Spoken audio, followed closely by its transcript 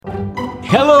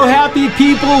Hello, happy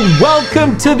people.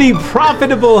 Welcome to the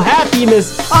Profitable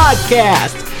Happiness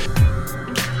Podcast.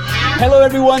 Hello,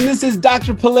 everyone. This is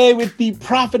Dr. Pillay with the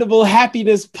Profitable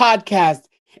Happiness Podcast.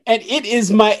 And it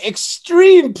is my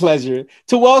extreme pleasure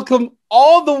to welcome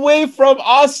all the way from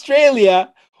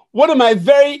Australia, one of my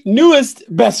very newest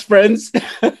best friends,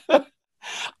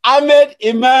 Ahmad,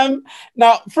 Imam.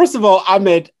 Now, first of all,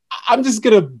 Ahmad, I'm just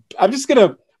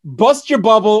gonna bust your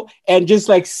bubble and just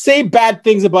like say bad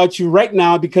things about you right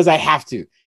now because I have to.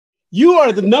 You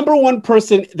are the number one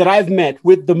person that I've met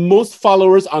with the most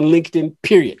followers on LinkedIn,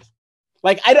 period.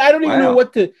 Like, I don't even know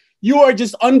what to, you are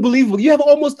just unbelievable. You have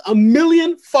almost 1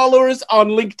 million followers on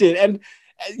LinkedIn. And,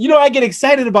 you know, I get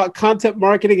excited about content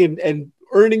marketing and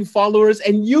earning followers,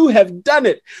 and you have done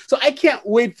it. So I can't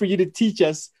wait for you to teach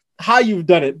us how you've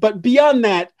done it. But beyond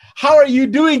that, how are you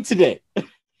doing today?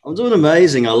 I'm doing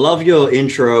amazing. I love your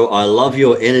intro. I love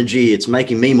your energy. It's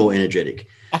making me more energetic.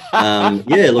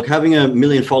 Look, having 1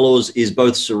 million followers is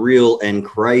both surreal and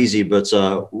crazy, but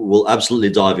we'll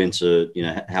absolutely dive into,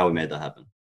 how we made that happen.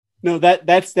 No,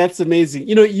 that's amazing.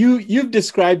 You know, you've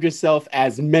described yourself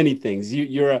as many things.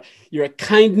 You're a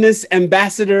kindness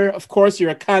ambassador. Of course,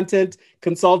 you're a content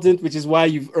consultant, which is why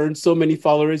you've earned so many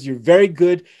followers. You're very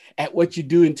good at what you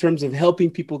do in terms of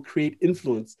helping people create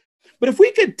influence. But if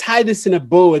we could tie this in a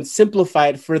bow and simplify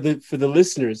it for the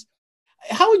listeners,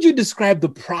 how would you describe the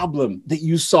problem that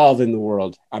you solve in the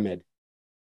world, Ahmed?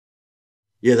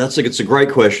 Yeah, it's a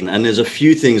great question. And there's a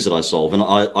few things that I solve. And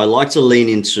I like to lean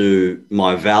into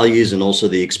my values and also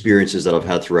the experiences that I've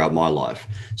had throughout my life.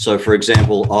 So, for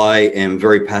example, I am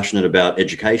very passionate about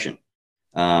education.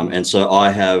 And so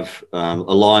I have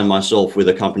aligned myself with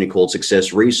a company called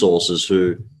Success Resources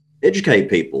who educate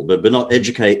people, but not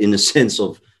educate in the sense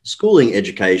of schooling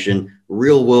education,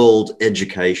 real world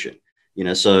education.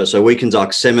 So we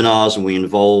conduct seminars and we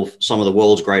involve some of the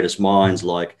world's greatest minds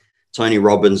like Tony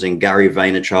Robbins and Gary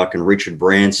Vaynerchuk and Richard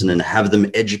Branson and have them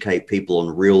educate people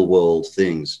on real world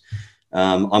things.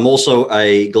 I'm also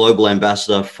a global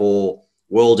ambassador for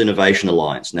World Innovation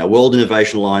Alliance. Now, World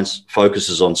Innovation Alliance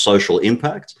focuses on social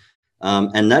impact.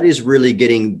 And that is really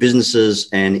getting businesses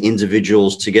and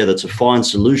individuals together to find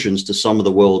solutions to some of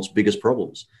the world's biggest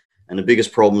problems. And the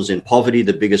biggest problems in poverty,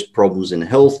 the biggest problems in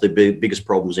health, the biggest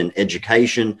problems in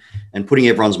education, and putting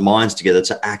everyone's minds together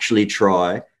to actually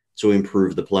try to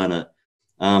improve the planet.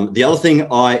 The other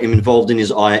thing I am involved in is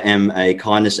I am a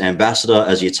kindness ambassador,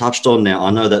 as you touched on. Now,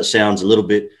 I know that sounds a little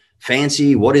bit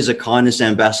fancy. What is a kindness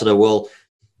ambassador? Well,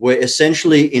 we're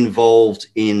essentially involved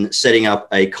in setting up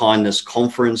a kindness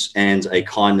conference and a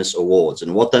kindness awards.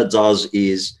 And what that does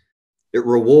is it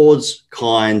rewards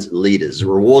kind leaders. It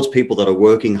rewards people that are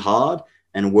working hard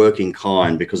and working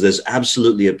kind, because there's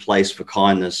absolutely a place for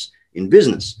kindness in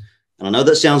business. And I know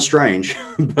that sounds strange,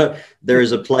 but there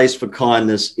is a place for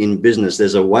kindness in business.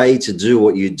 There's a way to do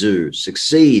what you do,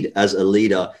 succeed as a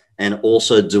leader, and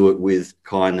also do it with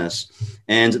kindness.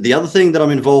 And the other thing that I'm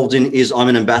involved in is I'm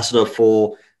an ambassador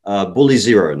for Bully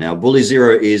Zero. Now, Bully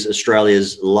Zero is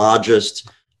Australia's largest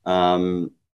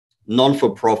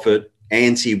non-for-profit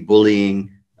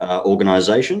anti-bullying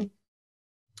organization.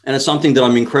 And it's something that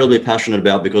I'm incredibly passionate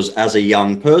about because as a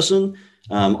young person,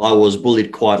 I was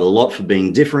bullied quite a lot for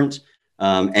being different.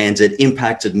 And it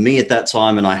impacted me at that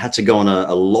time. And I had to go on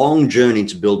a long journey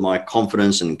to build my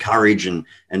confidence and courage and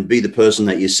be the person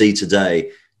that you see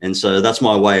today. And so that's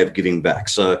my way of giving back.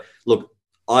 So look,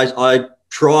 I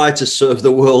try to serve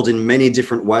the world in many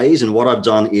different ways. And what I've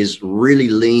done is really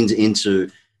leaned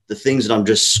into the things that I'm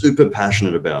just super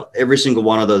passionate about. Every single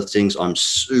one of those things I'm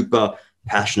super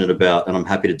passionate about, and I'm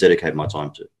happy to dedicate my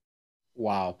time to.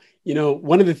 Wow. You know,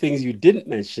 one of the things you didn't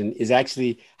mention is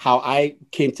actually how I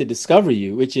came to discover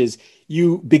you, which is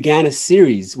you began a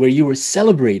series where you were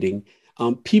celebrating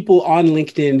people on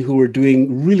LinkedIn who were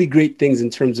doing really great things in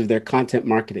terms of their content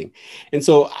marketing. And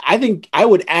so I think I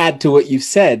would add to what you've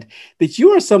said that you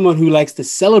are someone who likes to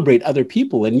celebrate other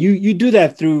people. And you do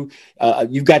that through,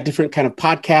 you've got different kind of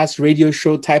podcasts, radio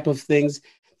show type of things.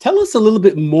 Tell us a little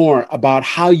bit more about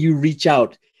how you reach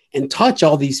out and touch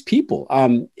all these people,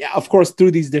 of course,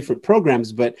 through these different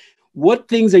programs. But what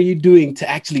things are you doing to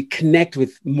actually connect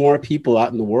with more people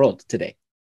out in the world today?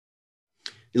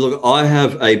 Look, I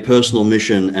have a personal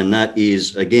mission, and that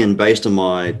is, again, based on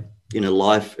my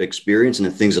life experience and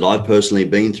the things that I've personally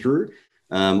been through.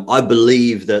 I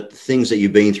believe that the things that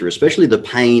you've been through, especially the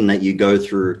pain that you go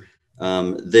through,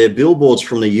 they're billboards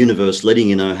from the universe letting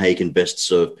you know how you can best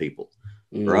serve people.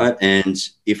 Right. And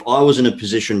if I was in a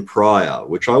position prior,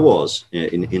 which I was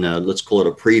in a, let's call it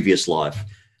a previous life,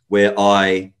 where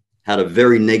I had a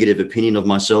very negative opinion of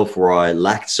myself, where I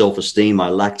lacked self-esteem, I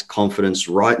lacked confidence.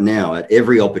 Right now, at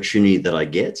every opportunity that I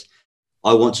get,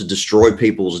 I want to destroy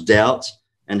people's doubt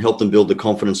and help them build the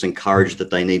confidence and courage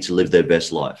that they need to live their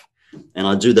best life. And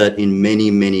I do that in many,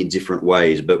 many different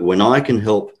ways. But when I can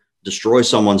help destroy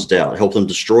someone's doubt, help them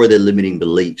destroy their limiting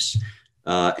beliefs,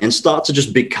 and start to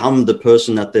just become the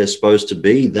person that they're supposed to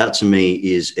be, that to me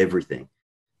is everything.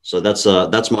 So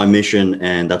that's my mission,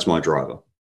 and that's my driver.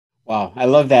 Wow, I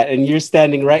love that. And you're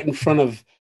standing right in front of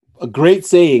a great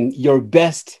saying, your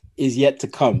best is yet to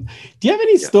come. Do you have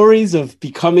any stories of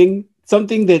becoming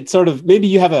something that sort of, maybe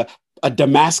you have a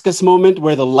Damascus moment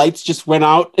where the lights just went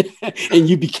out and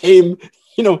you became,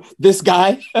 this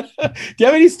guy? Do you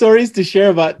have any stories to share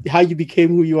about how you became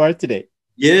who you are today?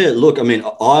 Yeah, look, I mean,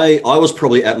 I was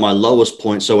probably at my lowest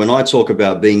point. So when I talk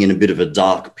about being in a bit of a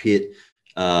dark pit,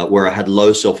 where I had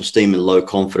low self-esteem and low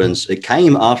confidence, it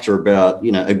came after about,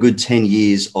 a good 10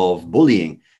 years of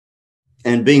bullying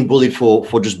and being bullied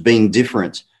for just being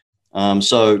different.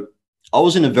 So I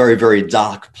was in a very, very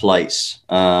dark place.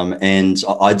 And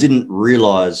I didn't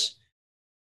realize,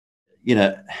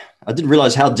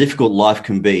 how difficult life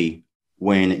can be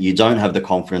when you don't have the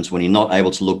confidence, when you're not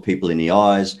able to look people in the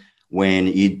eyes, when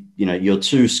you're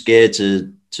too scared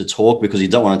to talk because you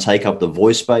don't want to take up the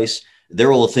voice space.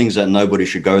 They're all the things that nobody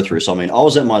should go through. So, I mean, I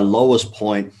was at my lowest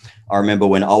point. I remember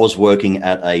when I was working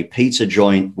at a pizza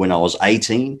joint when I was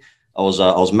 18. I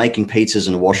was making pizzas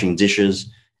and washing dishes,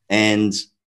 and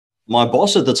my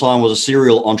boss at the time was a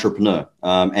serial entrepreneur,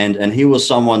 and he was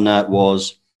someone that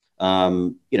was,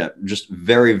 just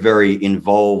very, very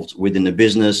involved within the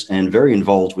business and very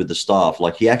involved with the staff.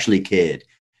 Like, he actually cared.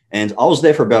 And I was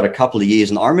there for about a couple of years,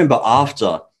 and I remember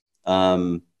after.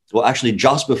 Actually,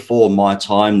 just before my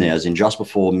time there, as in just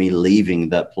before me leaving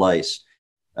that place,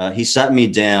 he sat me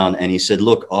down and he said,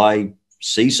 look, I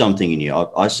see something in you.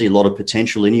 I see a lot of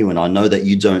potential in you, and I know that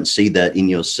you don't see that in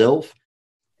yourself.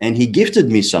 And he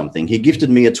gifted me something. He gifted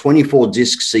me a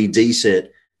 24-disc CD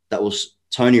set that was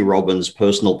Tony Robbins'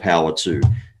 Personal Power 2.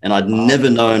 And I'd never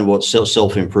known what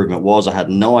self-improvement was. I had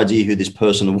no idea who this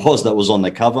person was that was on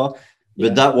the cover,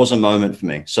 but that was a moment for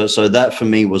me. So that for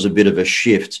me was a bit of a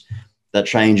shift that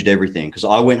changed everything, because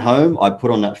I went home, I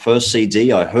put on that first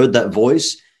CD, I heard that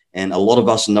voice, and a lot of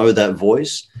us know that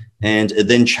voice, and it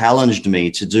then challenged me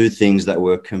to do things that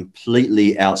were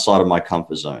completely outside of my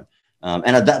comfort zone.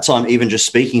 And at that time, even just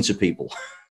speaking to people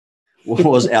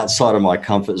was outside of my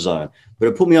comfort zone. But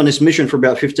it put me on this mission for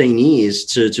about 15 years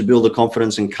to build the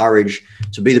confidence and courage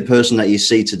to be the person that you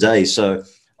see today. So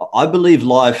I believe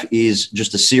life is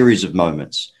just a series of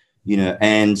moments,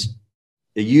 and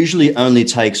it usually only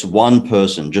takes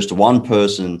just one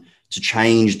person to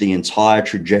change the entire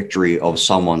trajectory of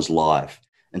someone's life.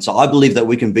 And so I believe that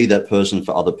we can be that person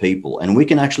for other people, and we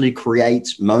can actually create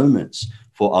moments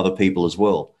for other people as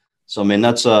well. So, I mean,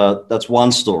 that's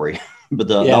one story, but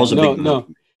that was a big moment. No.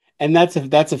 And that's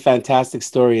a fantastic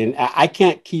story. And I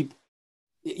can't keep,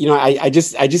 I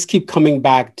just keep coming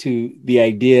back to the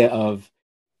idea of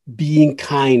being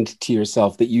kind to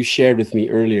yourself that you shared with me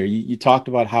earlier. You talked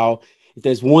about how, if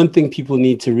there's one thing people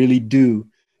need to really do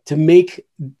to make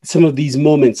some of these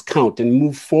moments count and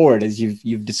move forward, as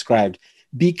you've described,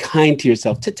 be kind to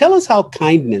yourself. To tell us how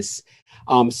kindness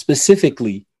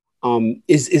specifically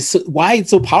is why it's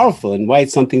so powerful and why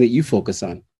it's something that you focus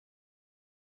on.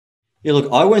 Yeah,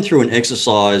 look, I went through an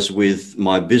exercise with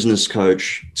my business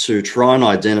coach to try and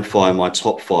identify my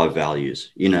top 5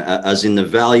 values, as in the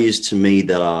values to me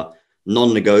that are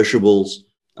non-negotiables.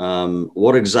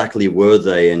 What exactly were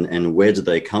they, and where did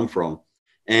they come from?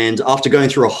 And after going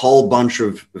through a whole bunch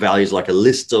of values, like a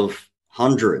list of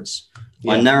hundreds,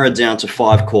 I narrowed down to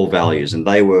 5 core values, and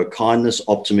they were kindness,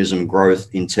 optimism, growth,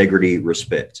 integrity,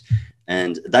 respect.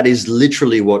 And that is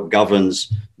literally what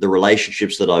governs the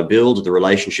relationships that I build, the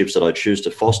relationships that I choose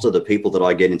to foster, the people that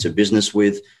I get into business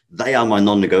with. They are my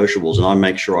non-negotiables, and I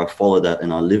make sure I follow that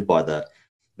and I live by that.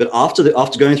 But after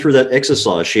going through that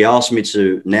exercise, she asked me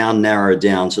to now narrow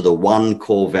down to the one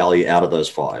core value out of those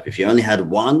 5. If you only had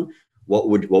one, what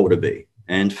would it be?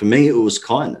 And for me, it was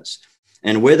kindness.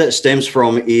 And where that stems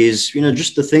from is,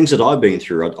 just the things that I've been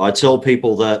through. I tell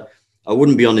people that I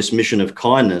wouldn't be on this mission of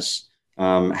kindness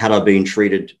had I been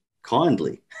treated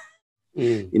kindly.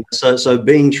 So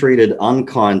being treated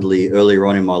unkindly earlier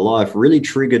on in my life really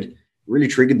triggered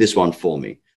this one for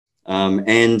me.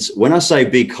 And when I say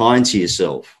be kind to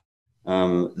yourself,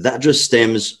 that just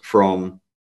stems from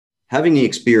having the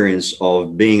experience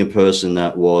of being a person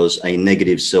that was a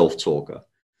negative self-talker.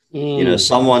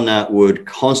 Someone that would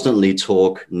constantly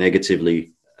talk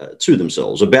negatively to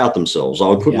themselves, about themselves. I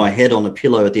would put my head on a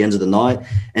pillow at the end of the night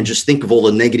and just think of all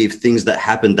the negative things that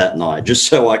happened that night, just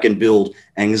so I can build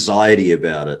anxiety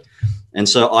about it. And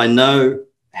so I know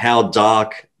how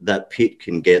dark that pit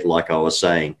can get, like I was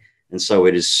saying. And so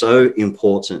it is so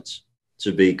important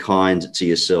to be kind to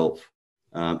yourself.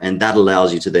 And that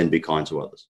allows you to then be kind to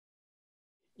others.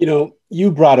 You know,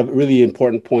 you brought a really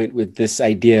important point with this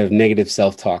idea of negative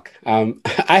self-talk.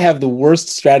 I have the worst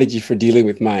strategy for dealing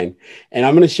with mine, and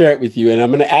I'm going to share it with you. And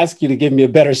I'm going to ask you to give me a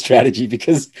better strategy,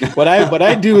 because what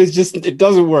I do is just, it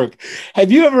doesn't work.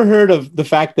 Have you ever heard of the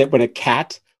fact that when a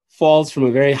cat falls from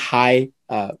a very high,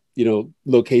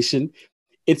 location,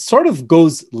 it sort of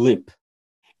goes limp?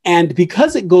 And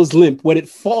because it goes limp, when it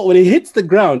hits the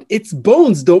ground, its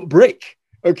bones don't break.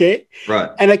 Okay. Right.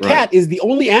 And a cat is the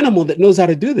only animal that knows how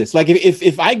to do this. Like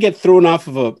if I get thrown off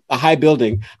of a high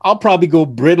building, I'll probably go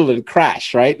brittle and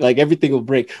crash, right? Like everything will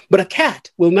break, but a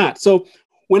cat will not. So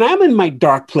when I'm in my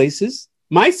dark places,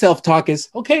 my self-talk is,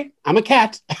 okay, I'm a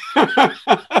cat. I'm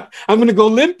going to go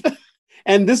limp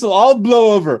and this will all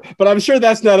blow over. But I'm sure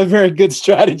that's not a very good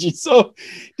strategy. So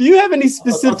do you have any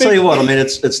specific... I'll tell you what, I mean,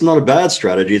 it's not a bad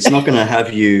strategy. It's not going to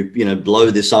have you, blow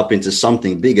this up into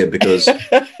something bigger, because,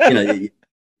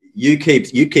 you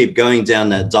keep going down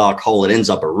that dark hole. It ends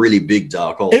up a really big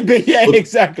dark hole. Yeah, look,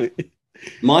 exactly.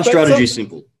 My strategy is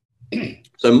simple.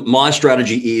 So my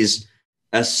strategy is,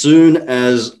 as soon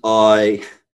as I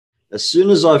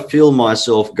feel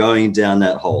myself going down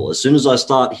that hole, as soon as I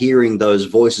start hearing those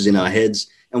voices in our heads,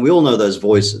 and we all know those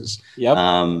voices,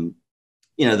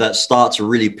 that start to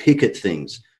really pick at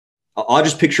things, I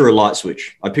just picture a light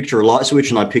switch. I picture a light switch,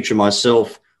 and I picture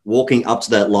myself walking up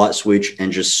to that light switch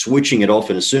and just switching it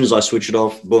off. And as soon as I switch it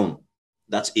off, boom,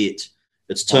 that's it.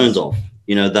 It's turned off.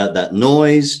 That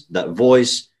noise, that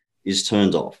voice is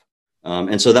turned off.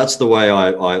 And so that's the way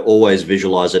I always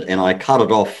visualize it. And I cut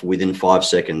it off within 5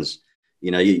 seconds.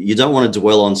 You don't want to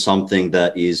dwell on something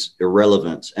that is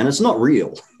irrelevant and it's not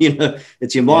real.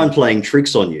 It's your mind playing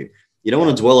tricks on you. You don't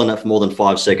want to dwell on that for more than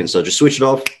 5 seconds. So just switch it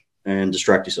off and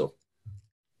distract yourself.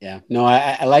 Yeah, no,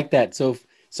 I like that.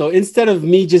 So instead of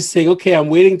me just saying, okay, I'm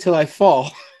waiting till I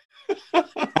fall,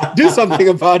 do something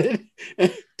about it.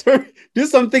 Do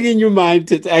something in your mind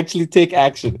to actually take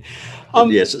action.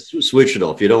 Yes, switch it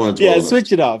off. You don't want to dwell on it.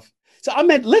 Switch it off. So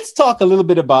Ahmed, let's talk a little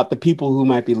bit about the people who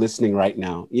might be listening right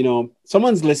now.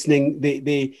 Someone's listening,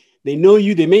 they know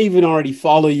you, they may even already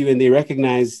follow you, and they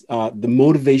recognize the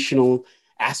motivational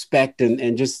aspect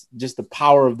and just the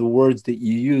power of the words that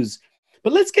you use.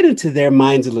 But let's get into their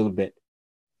minds a little bit.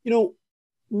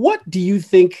 What do you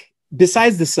think,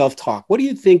 besides the self-talk, what do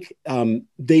you think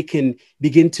they can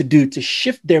begin to do to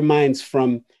shift their minds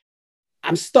from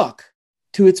I'm stuck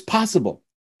to it's possible?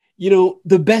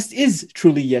 The best is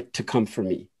truly yet to come for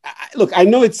me. Look, I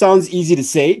know it sounds easy to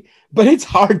say, but it's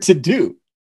hard to do.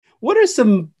 What are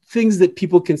some things that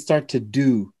people can start to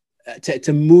do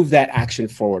to move that action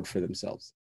forward for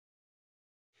themselves?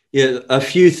 Yeah, a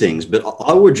few things, but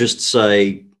I would just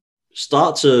say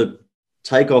start to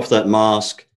take off that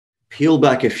mask, peel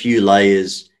back a few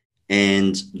layers,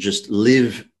 and just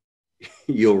live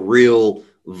your real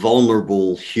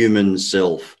vulnerable human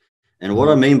self. And what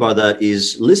I mean by that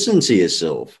is listen to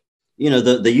yourself.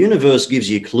 The universe gives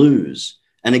you clues,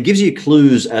 and it gives you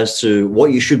clues as to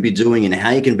what you should be doing and how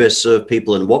you can best serve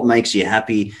people and what makes you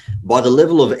happy. By the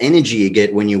level of energy you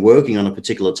get when you're working on a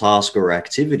particular task or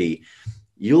activity,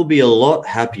 you'll be a lot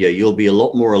happier. You'll be a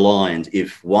lot more aligned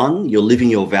if, one, you're living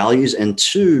your values, and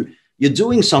two, you're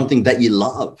doing something that you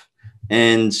love.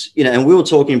 And, and we were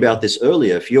talking about this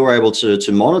earlier. If you're able to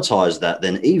monetize that,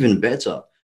 then even better.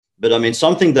 But I mean,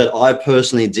 something that I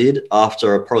personally did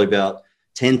after probably about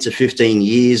 10 to 15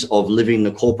 years of living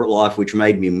the corporate life, which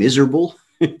made me miserable.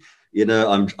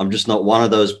 I'm just not one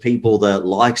of those people that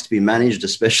likes to be managed,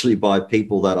 especially by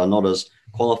people that are not as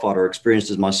qualified or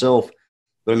experienced as myself.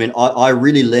 But I mean, I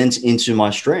really lent into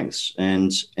my strengths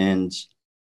and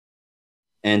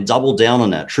doubled down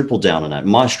on that, tripled down on that.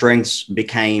 My strengths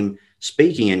became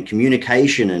speaking and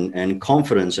communication and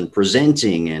confidence and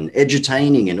presenting and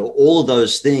edutaining and all of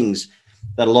those things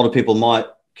that a lot of people might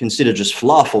consider just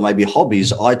fluff or maybe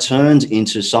hobbies. I turned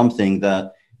into something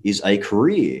that is a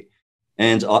career.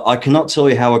 And I cannot tell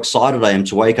you how excited I am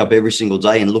to wake up every single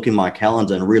day and look in my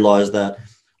calendar and realize that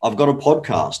I've got a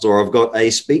podcast, or I've got a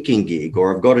speaking gig,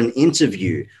 or I've got an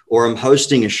interview, or I'm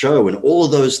hosting a show, and all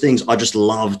of those things I just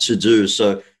love to do.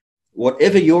 So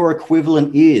whatever your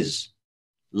equivalent is,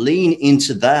 lean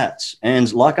into that.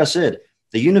 And like I said,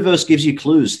 the universe gives you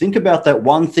clues. Think about that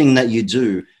one thing that you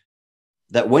do,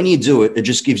 that when you do it, it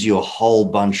just gives you a whole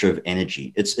bunch of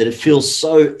energy. It feels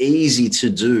so easy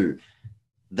to do.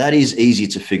 that is easy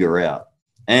to figure out.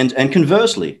 And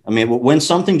conversely, I mean, when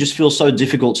something just feels so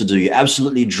difficult to do, you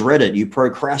absolutely dread it, you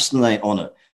procrastinate on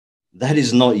it, that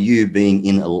is not you being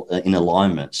in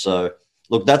alignment. So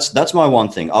look, that's my one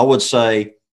thing. I would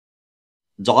say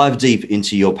dive deep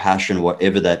into your passion,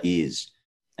 whatever that is,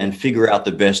 and figure out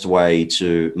the best way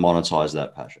to monetize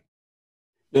that passion.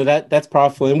 No, that's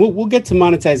powerful, and we'll get to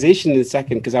monetization in a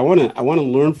second because I want to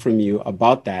learn from you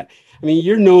about that. I mean,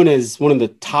 you're known as one of the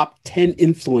top 10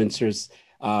 influencers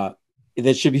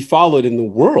that should be followed in the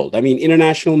world. I mean,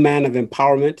 International Man of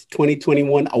Empowerment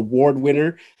 2021 award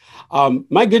winner.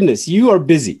 My goodness, you are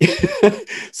busy.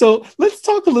 So let's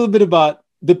talk a little bit about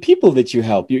the people that you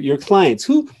help, your clients.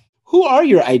 Who are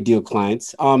your ideal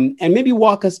clients? And maybe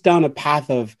walk us down a path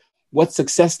of what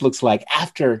success looks like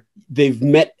after they've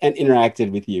met and interacted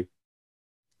with you.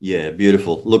 Yeah,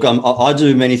 beautiful. Look, I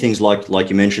do many things like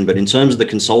you mentioned, but in terms of the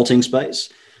consulting space,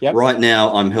 yep. Right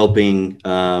now I'm helping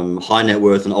high net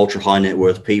worth and ultra high net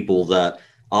worth people that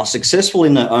are successful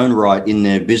in their own right in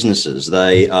their businesses.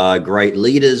 They are great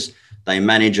leaders. They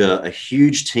manage a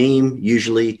huge team.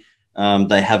 Usually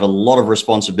they have a lot of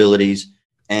responsibilities,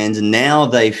 and now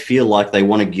they feel like they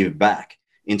want to give back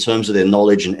in terms of their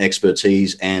knowledge and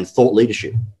expertise and thought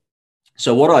leadership.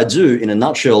 So what I do in a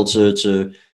nutshell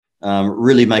to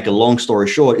really make a long story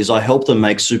short is I help them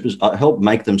make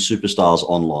them superstars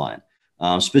online,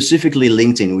 specifically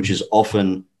LinkedIn, which is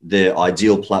often their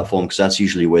ideal platform because that's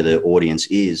usually where their audience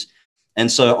is.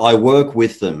 And so I work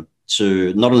with them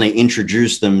to not only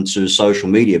introduce them to social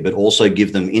media, but also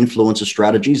give them influencer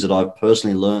strategies that I've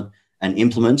personally learned and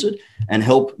implemented, and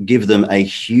help give them a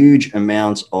huge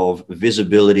amount of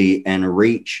visibility and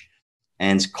reach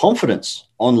and confidence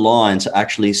online to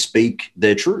actually speak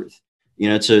their truth,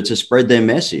 to spread their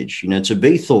message, to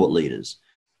be thought leaders.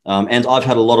 And I've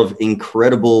had a lot of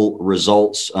incredible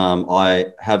results. I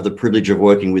have the privilege of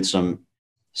working with some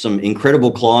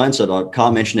incredible clients that I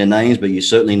can't mention their names, but you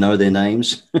certainly know their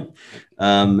names.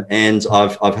 And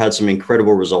I've had some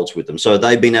incredible results with them. So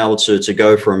they've been able to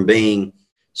go from being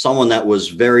someone that was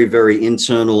very, very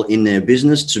internal in their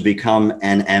business to become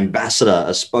an ambassador,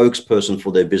 a spokesperson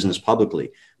for their business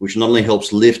publicly, which not only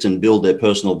helps lift and build their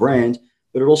personal brand,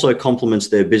 but it also complements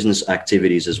their business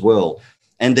activities as well.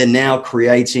 And they're now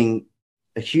creating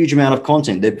a huge amount of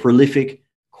content. They're prolific,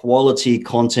 quality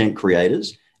content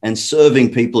creators and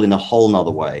serving people in a whole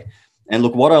nother way. And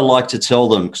look, what I like to tell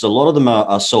them, because a lot of them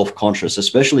are self-conscious,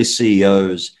 especially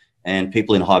CEOs and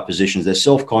people in high positions, they're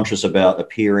self-conscious about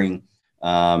appearing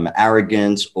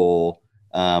arrogant or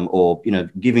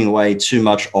giving away too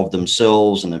much of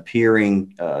themselves and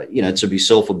appearing, to be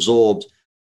self-absorbed.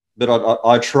 But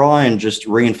I try and just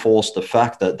reinforce the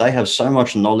fact that they have so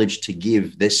much knowledge to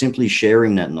give. They're simply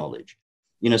sharing that knowledge,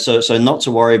 so not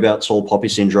to worry about tall poppy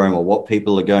syndrome or what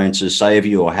people are going to say of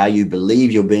you or how you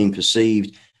believe you're being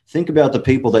perceived. Think about the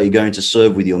people that you're going to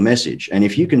serve with your message. And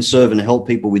if you can serve and help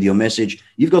people with your message,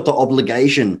 you've got the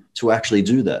obligation to actually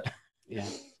do that. Yeah.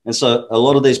 And so a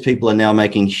lot of these people are now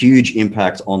making huge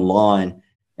impact online.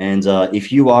 And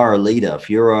if you are a leader, if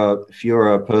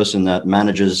you're a person that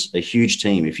manages a huge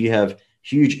team, if you have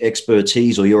huge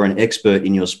expertise or you're an expert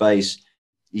in your space,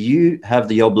 you have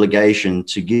the obligation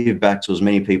to give back to as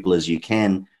many people as you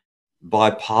can by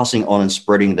passing on and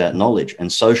spreading that knowledge.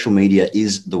 And social media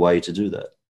is the way to do that.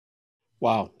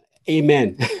 Wow.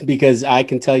 Amen. Because I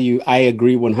can tell you, I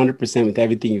agree 100% with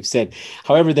everything you've said.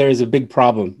 However, there is a big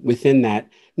problem within that.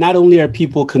 Not only are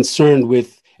people concerned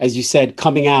with, as you said,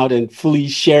 coming out and fully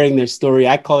sharing their story,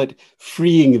 I call it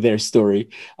freeing their story,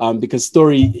 because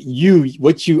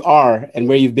what you are and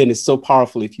where you've been is so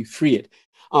powerful if you free it.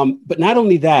 But not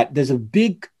only that, there's a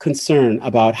big concern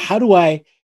about how do I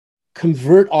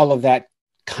convert all of that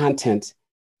content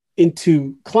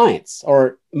into clients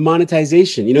or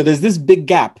monetization. There's this big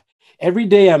gap. Every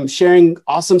day I'm sharing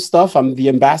awesome stuff. I'm the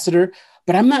ambassador,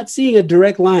 but I'm not seeing a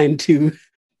direct line to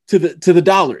the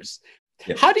dollars.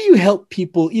 Yep. How do you help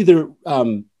people either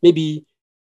maybe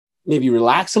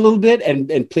relax a little bit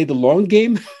and play the long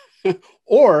game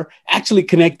or actually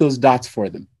connect those dots for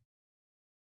them?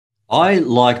 I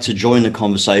like to join the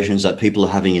conversations that people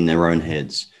are having in their own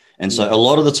heads. And so a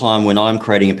lot of the time when I'm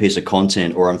creating a piece of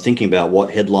content or I'm thinking about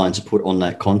what headline to put on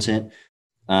that content,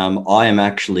 I am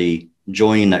actually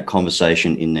joining that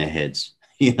conversation in their heads,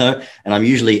 and I'm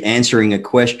usually answering a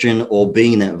question or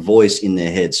being that voice in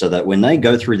their head so that when they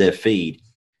go through their feed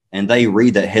and they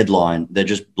read that headline, they're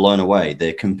just blown away.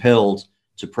 They're compelled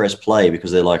to press play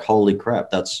because they're like, holy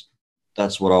crap, that's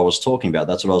what I was talking about.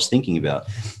 That's what I was thinking about.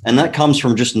 And that comes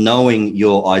from just knowing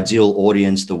your ideal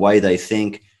audience, the way they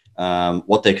think,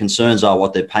 what their concerns are,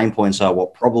 what their pain points are,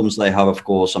 what problems they have, of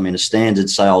course. I mean, a standard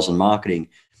sales and marketing,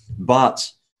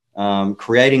 but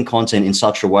creating content in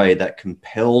such a way that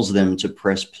compels them to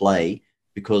press play,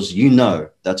 because you know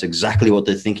that's exactly what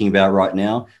they're thinking about right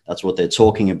now. That's what they're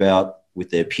talking about with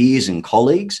their peers and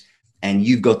colleagues, and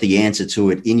you've got the answer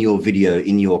to it in your video,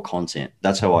 in your content.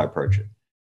 That's how I approach it.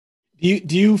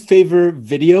 Do you favor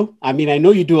video? I mean, I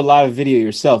know you do a lot of video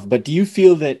yourself, but do you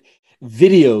feel that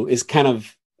video is kind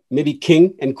of maybe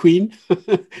king and queen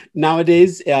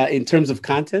nowadays in terms of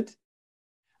content?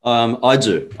 I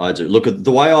do. Look,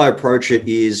 the way I approach it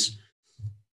is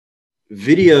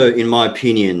video, in my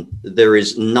opinion, there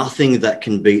is nothing that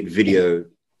can beat video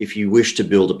if you wish to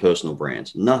build a personal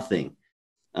brand. Nothing.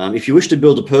 If you wish to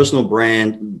build a personal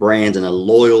brand and a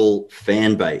loyal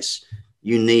fan base,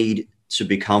 you need to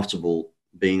be comfortable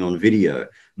being on video.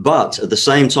 But at the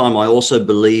same time, I also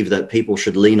believe that people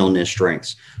should lean on their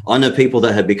strengths. I know people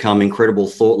that have become incredible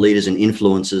thought leaders and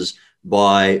influencers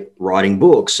by writing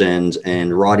books and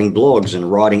writing blogs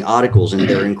and writing articles, and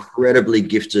they're incredibly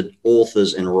gifted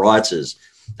authors and writers.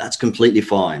 That's completely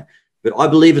fine. But I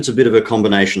believe it's a bit of a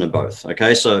combination of both.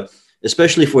 Okay, so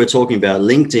especially if we're talking about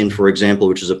LinkedIn, for example,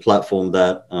 which is a platform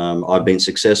that I've been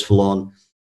successful on,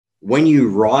 when you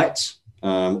write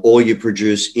or you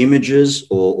produce images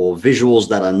or visuals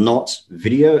that are not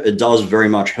video, it does very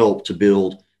much help to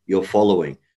build your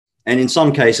following, and in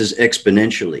some cases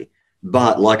exponentially.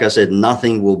 But like I said,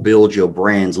 nothing will build your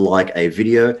brand like a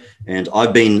video, and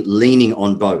I've been leaning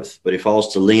on both. But if I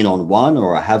was to lean on one,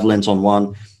 or I have lent on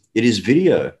one, it is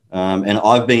video. And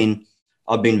I've been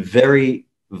very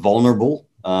vulnerable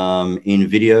in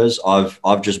videos.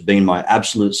 I've just been my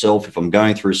absolute self. If I'm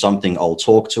going through something, I'll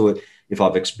talk to it. If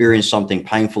I've experienced something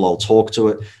painful, I'll talk to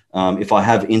it. If I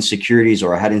have insecurities,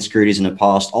 or I had insecurities in the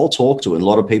past, I'll talk to it. And a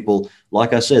lot of people,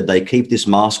 like I said, they keep this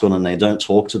mask on and they don't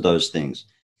talk to those things.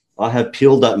 I have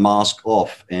peeled that mask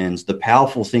off. And the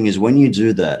powerful thing is when you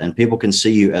do that and people can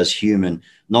see you as human,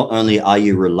 not only are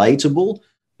you relatable,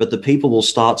 but the people will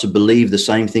start to believe the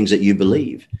same things that you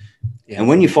believe. Yeah. And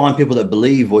when you find people that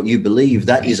believe what you believe,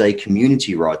 that is a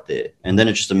community right there. And then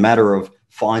it's just a matter of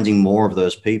finding more of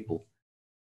those people.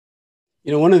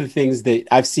 You know, one of the things that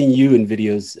I've seen you in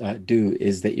videos do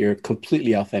is that you're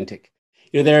completely authentic.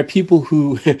 You know, there are people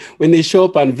who, when they show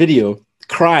up on video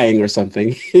crying or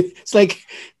something, it's like,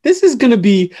 this is going to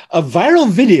be a viral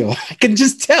video. I can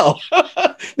just tell.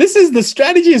 The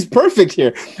strategy is perfect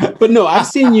here. But no, I've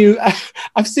seen you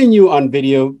on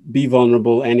video be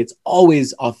vulnerable, and it's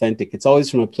always authentic. It's always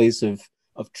from a place of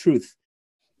truth.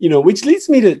 You know, which leads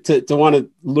me to want to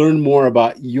learn more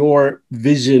about your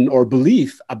vision or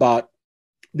belief about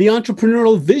the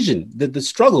entrepreneurial vision, the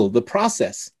struggle, the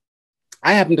process.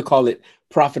 I happen to call it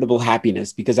profitable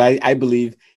happiness, because I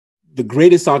believe the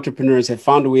greatest entrepreneurs have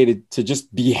found a way to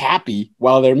just be happy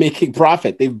while they're making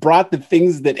profit. They've brought the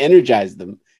things that energize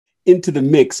them into the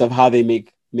mix of how they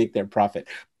make their profit.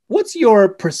 What's your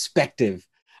perspective,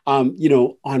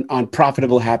 on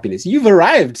profitable happiness? You've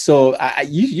arrived, so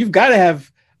you've got to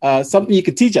have something you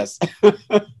could teach us.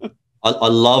 I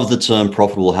love the term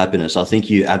profitable happiness. I think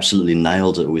you absolutely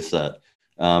nailed it with that.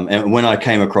 And when I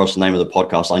came across the name of the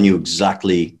podcast, I knew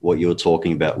exactly what you were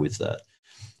talking about with that.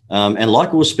 And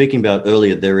like we were speaking about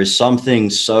earlier, there is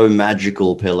something so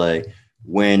magical, Pele,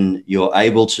 when you're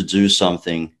able to do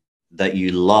something that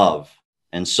you love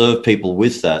and serve people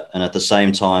with that, and at the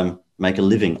same time make a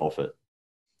living off it.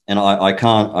 And I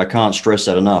can't stress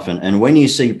that enough. And when you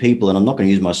see people, and I'm not going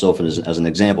to use myself as an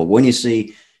example, when you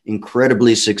see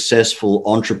incredibly successful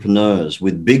entrepreneurs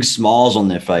with big smiles on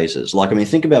their faces,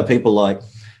 think about people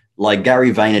like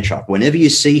Gary Vaynerchuk. Whenever you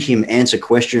see him answer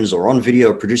questions or on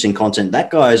video producing content,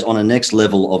 that guy is on a next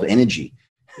level of energy.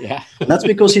 Yeah. And that's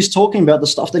because he's talking about the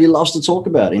stuff that he loves to talk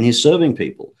about, and he's serving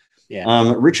people.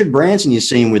 Yeah. Richard Branson, you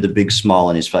see him with a big smile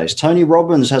on his face. Tony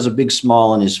Robbins has a big smile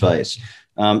on his face.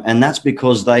 And that's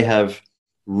because they have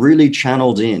really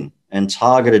channeled in and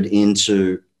targeted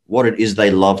into what it is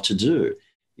they love to do.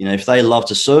 You know, if they love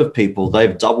to serve people,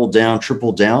 they've doubled down,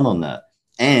 tripled down on that,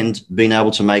 and been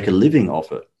able to make a living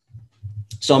off it.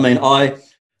 So,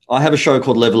 I have a show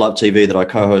called Level Up TV that I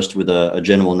co-host with a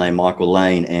gentleman named Michael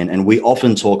Lane, and we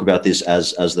often talk about this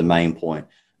as the main point,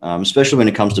 especially when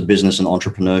it comes to business and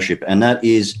entrepreneurship. And that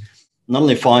is not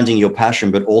only finding your passion,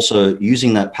 but also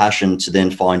using that passion to then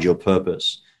find your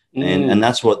purpose. And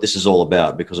that's what this is all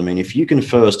about. Because, if you can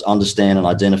first understand and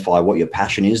identify what your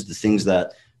passion is, the things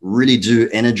that really do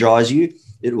energize you,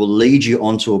 it will lead you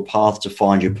onto a path to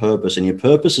find your purpose. And your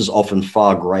purpose is often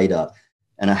far greater,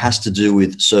 and it has to do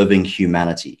with serving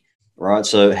humanity, right?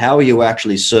 So how are you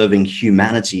actually serving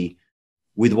humanity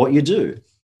with what you do?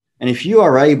 And if you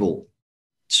are able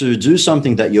to do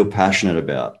something that you're passionate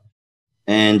about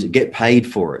and get paid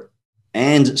for it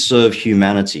and serve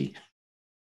humanity,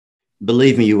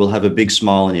 believe me, you will have a big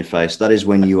smile on your face. That is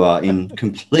when you are in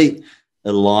complete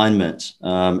alignment.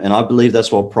 And I believe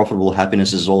that's what profitable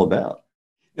happiness is all about.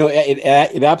 No,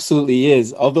 it absolutely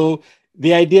is. Although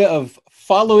the idea of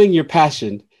following your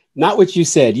passion, not what you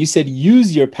said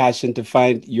use your passion to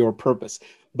find your purpose.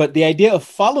 But the idea of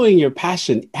following your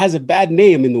passion has a bad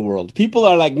name in the world. People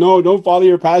are like, no, don't follow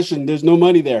your passion. There's no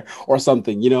money there or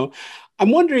something,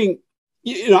 I'm wondering,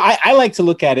 I like to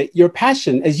look at it. Your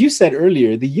passion, as you said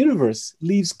earlier, the universe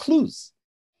leaves clues.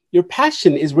 Your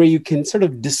passion is where you can sort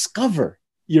of discover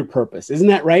your purpose. Isn't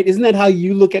that right? Isn't that how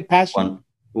you look at passion?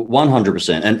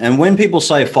 100%. And when people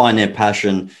say find their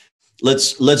passion,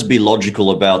 let's be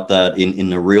logical about that in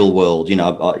the real world.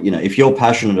 If you're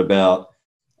passionate about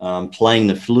playing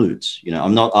the flute,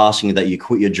 I'm not asking that you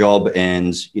quit your job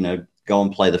and, go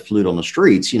and play the flute on the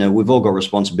streets. We've all got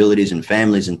responsibilities and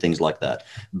families and things like that,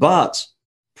 but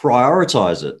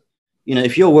prioritize it.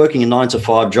 If you're working a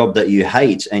 9-to-5 job that you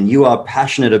hate and you are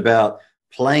passionate about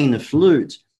playing the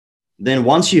flute, then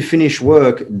once you finish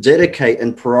work, dedicate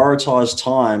and prioritize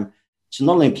time to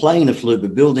not only playing the flute,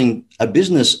 but building a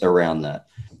business around that.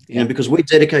 Because we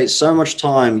dedicate so much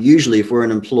time, usually if we're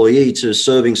an employee, to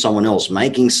serving someone else,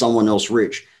 making someone else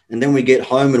rich. And then we get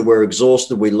home and we're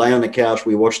exhausted. We lay on the couch,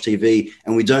 we watch TV,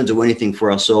 and we don't do anything for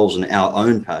ourselves and our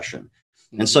own passion.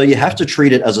 And so you have to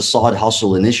treat it as a side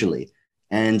hustle initially.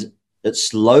 And it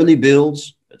slowly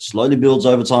builds. It slowly builds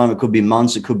over time. It could be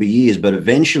months, it could be years, but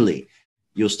eventually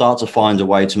you'll start to find a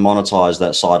way to monetize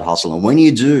that side hustle. And when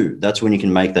you do, that's when you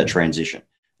can make that transition.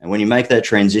 And when you make that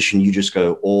transition, you just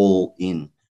go all in.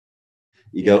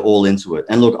 You go all into it.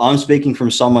 And look, I'm speaking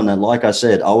from someone that, like I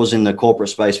said, I was in the corporate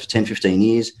space for 10, 15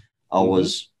 years. I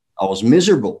was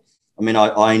miserable. I mean,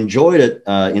 I enjoyed it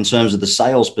in terms of the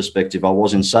sales perspective. I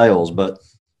was in sales, but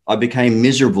I became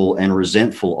miserable and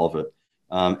resentful of it.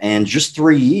 And just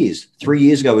 3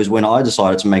 years ago is when I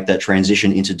decided to make that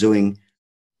transition into doing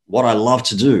what I love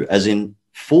to do, as in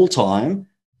full time,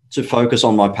 to focus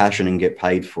on my passion and get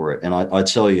paid for it. And I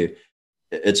tell you,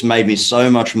 it's made me so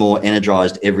much more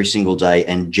energized every single day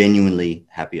and genuinely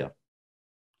happier.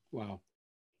 Wow.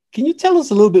 Can you tell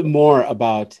us a little bit more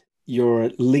about your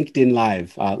LinkedIn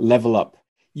Live Level Up?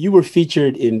 You were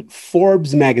featured in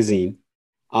Forbes magazine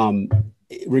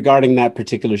regarding that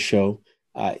particular show.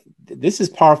 This is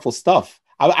powerful stuff.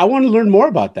 I want to learn more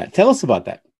about that. Tell us about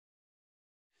that.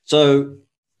 So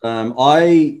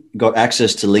I got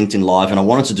access to LinkedIn Live and I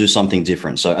wanted to do something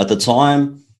different. So at the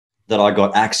time that I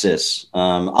got access,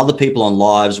 other people on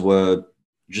lives were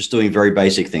just doing very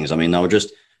basic things. I mean, they were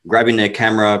just grabbing their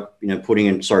camera,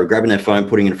 grabbing their phone,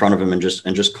 putting it in front of them and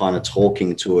just kind of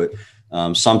talking to it.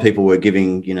 Some people were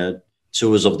giving,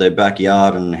 tours of their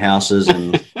backyard and houses.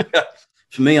 And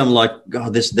for me, I'm like,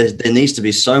 God, there needs to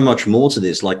be so much more to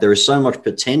this. Like, there is so much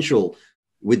potential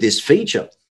with this feature.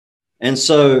 And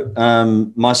so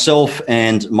myself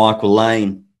and Michael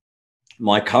Lane,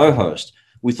 my co-host,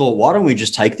 we thought, why don't we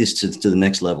just take this to the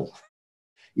next level?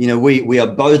 We are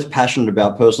both passionate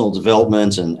about personal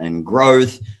development and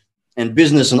growth and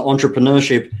business and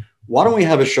entrepreneurship. Why don't we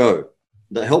have a show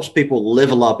that helps people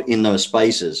level up in those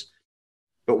spaces?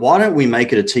 But why don't we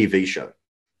make it a TV show?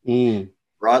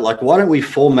 Right? Like, why don't we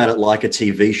format it like a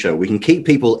TV show? We can keep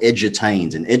people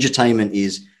edutained, and edutainment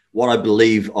is what I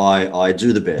believe I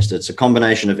do the best. It's a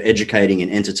combination of educating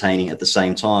and entertaining at the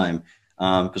same time.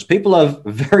 Because people have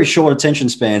very short attention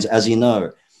spans, as you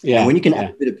know. Yeah. And when you can add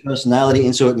a bit of personality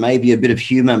into it, maybe a bit of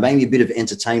humor, maybe a bit of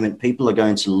entertainment, people are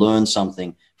going to learn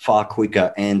something far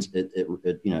quicker, and it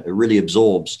really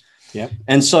absorbs. Yeah.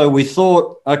 And so we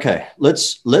thought, okay,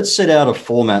 let's set out a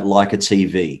format like a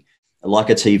TV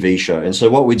show. And so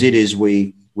what we did is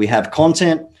we have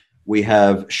content, we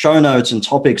have show notes and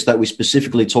topics that we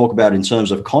specifically talk about in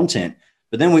terms of content.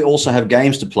 But then we also have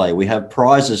games to play. We have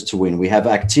prizes to win. We have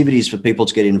activities for people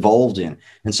to get involved in.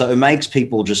 And so it makes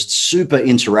people just super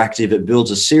interactive. It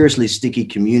builds a seriously sticky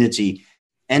community.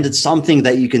 And it's something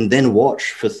that you can then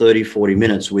watch for 30, 40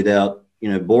 minutes without,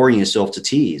 boring yourself to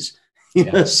tears.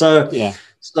 So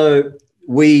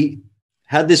we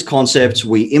had this concept.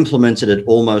 We implemented it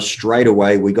almost straight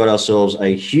away. We got ourselves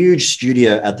a huge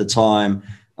studio at the time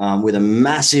with a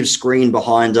massive screen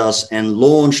behind us and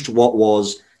launched what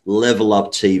was Level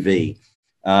Up TV.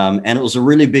 And it was a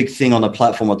really big thing on the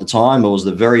platform at the time. It was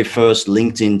the very first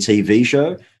LinkedIn TV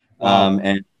show. Wow.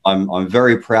 And I'm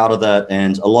very proud of that.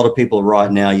 And a lot of people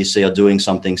right now, you see, are doing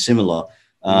something similar.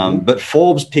 But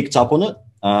Forbes picked up on it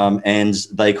and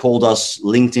they called us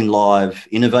LinkedIn Live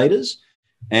Innovators.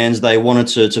 and they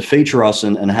wanted to feature us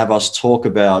and have us talk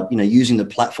about, using the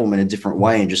platform in a different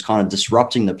way and just kind of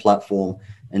disrupting the platform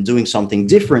and doing something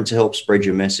different to help spread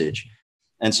your message.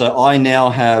 And so I now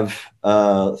have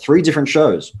 3 different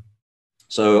shows.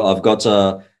 So I've got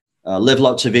Level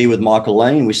Up TV with Michael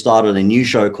Lane. We started a new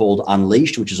show called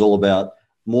Unleashed, which is all about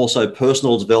more so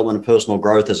personal development and personal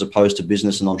growth as opposed to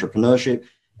business and entrepreneurship.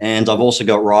 And I've also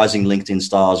got Rising LinkedIn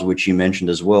Stars, which you mentioned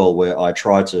as well, where I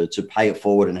try to pay it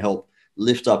forward and help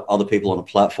lift up other people on a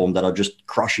platform that are just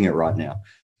crushing it right now.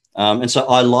 And so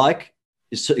I like,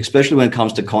 especially when it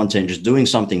comes to content, just doing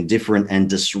something different and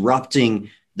disrupting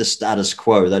the status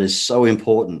quo. That is so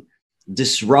important.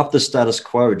 Disrupt the status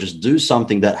quo. Just do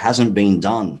something that hasn't been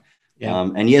done. Yeah.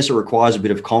 And yes, it requires a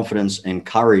bit of confidence and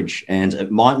courage, and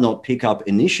it might not pick up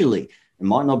initially. It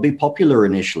might not be popular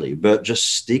initially, but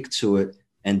just stick to it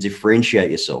and differentiate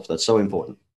yourself. That's so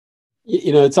important.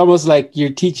 It's almost like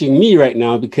you're teaching me right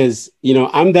now because,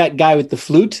 I'm that guy with the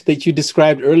flute that you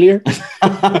described earlier.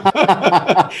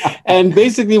 And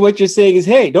basically what you're saying is,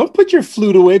 hey, don't put your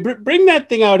flute away. Bring that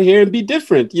thing out here and be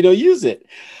different, use it.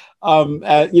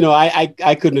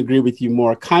 I couldn't agree with you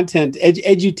more. Content,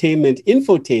 edutainment,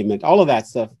 infotainment, all of that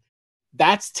stuff.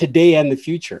 That's today and the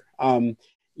future.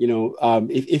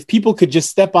 If people could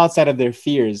just step outside of their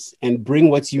fears and bring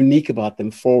what's unique about them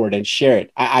forward and share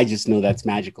it, I just know that's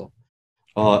magical.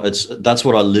 Oh, that's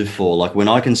what I live for. Like when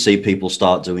I can see people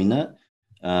start doing that,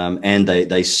 and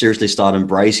they seriously start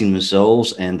embracing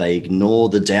themselves and they ignore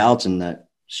the doubt and that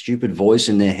stupid voice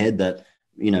in their head that,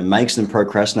 makes them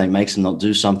procrastinate, makes them not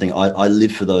do something. I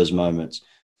live for those moments.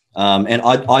 And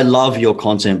I love your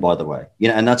content, by the way,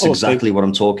 and that's exactly what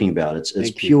I'm talking about.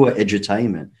 It's pure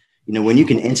edutainment. When you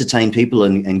can entertain people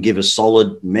and give a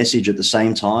solid message at the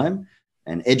same time,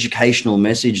 an educational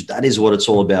message, that is what it's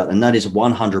all about. And that is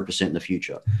 100% in the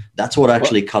future. That's what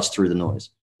actually cuts through the noise.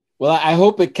 Well, I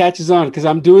hope it catches on because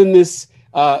I'm doing this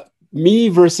me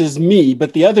versus me,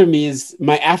 but the other me is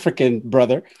my African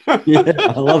brother. Yeah,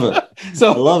 I love it.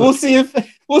 So we'll see if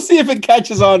it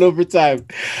catches on over time.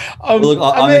 Look,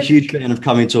 I'm a huge fan of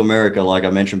Coming to America, like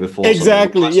I mentioned before.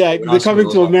 Exactly. So the Coming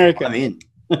to America. I'm in.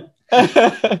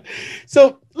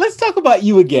 So let's talk about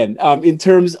you again in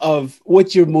terms of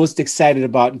what you're most excited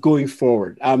about going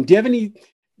forward. Do you have any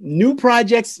new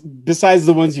projects besides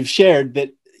the ones you've shared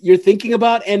that you're thinking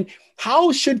about? And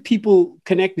how should people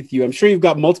connect with you? I'm sure you've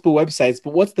got multiple websites,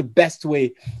 but what's the best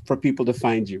way for people to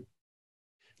find you?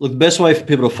 Look, the best way for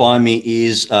people to find me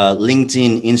is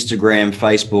LinkedIn, Instagram,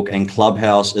 Facebook, and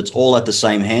Clubhouse. It's all at the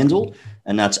same handle.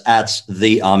 And that's at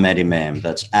the Ahmad Imam.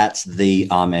 That's at the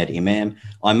Ahmad Imam.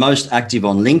 I'm most active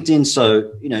on LinkedIn.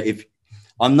 So, if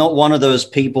I'm not one of those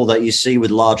people that you see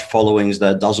with large followings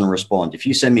that doesn't respond. If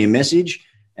you send me a message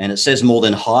and it says more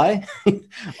than hi,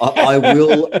 I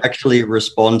will actually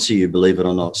respond to you, believe it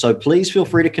or not. So please feel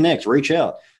free to connect, reach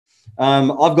out.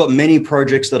 I've got many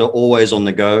projects that are always on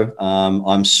the go.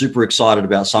 I'm super excited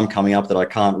about some coming up that I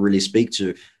can't really speak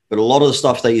to. But a lot of the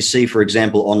stuff that you see, for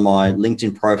example, on my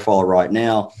LinkedIn profile right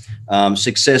now,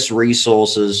 Success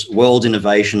Resources, World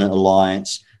Innovation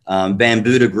Alliance,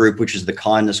 Bambuda Group, which is the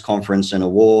Kindness Conference and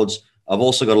Awards. I've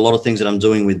also got a lot of things that I'm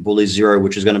doing with Bully Zero,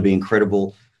 which is going to be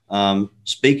incredible.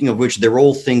 Speaking of which, they're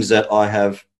all things that I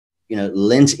have,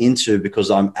 lent into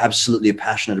because I'm absolutely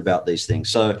passionate about these things.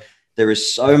 So there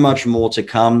is so much more to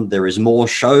come. There is more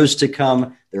shows to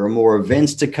come. There are more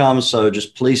events to come. So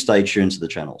just please stay tuned to the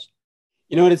channels.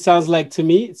 You know what it sounds like to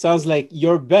me? It sounds like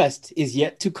your best is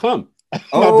yet to come,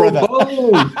 my brother.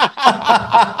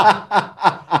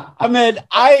 Ahmed,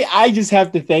 I just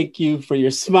have to thank you for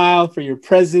your smile, for your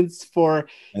presence, for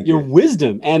your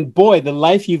wisdom, and boy, the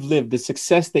life you've lived, the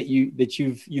success that you've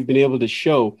been able to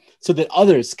show, so that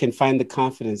others can find the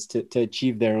confidence to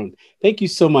achieve their own. Thank you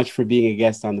so much for being a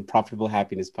guest on the Profitable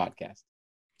Happiness Podcast.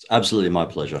 It's absolutely my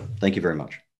pleasure. Thank you very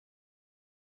much.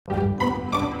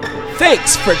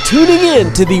 Thanks for tuning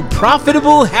in to the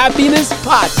Profitable Happiness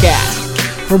Podcast.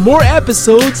 For more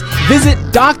episodes, visit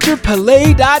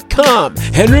drpele.com.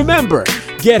 And remember,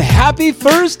 get happy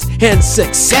first and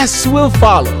success will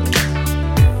follow.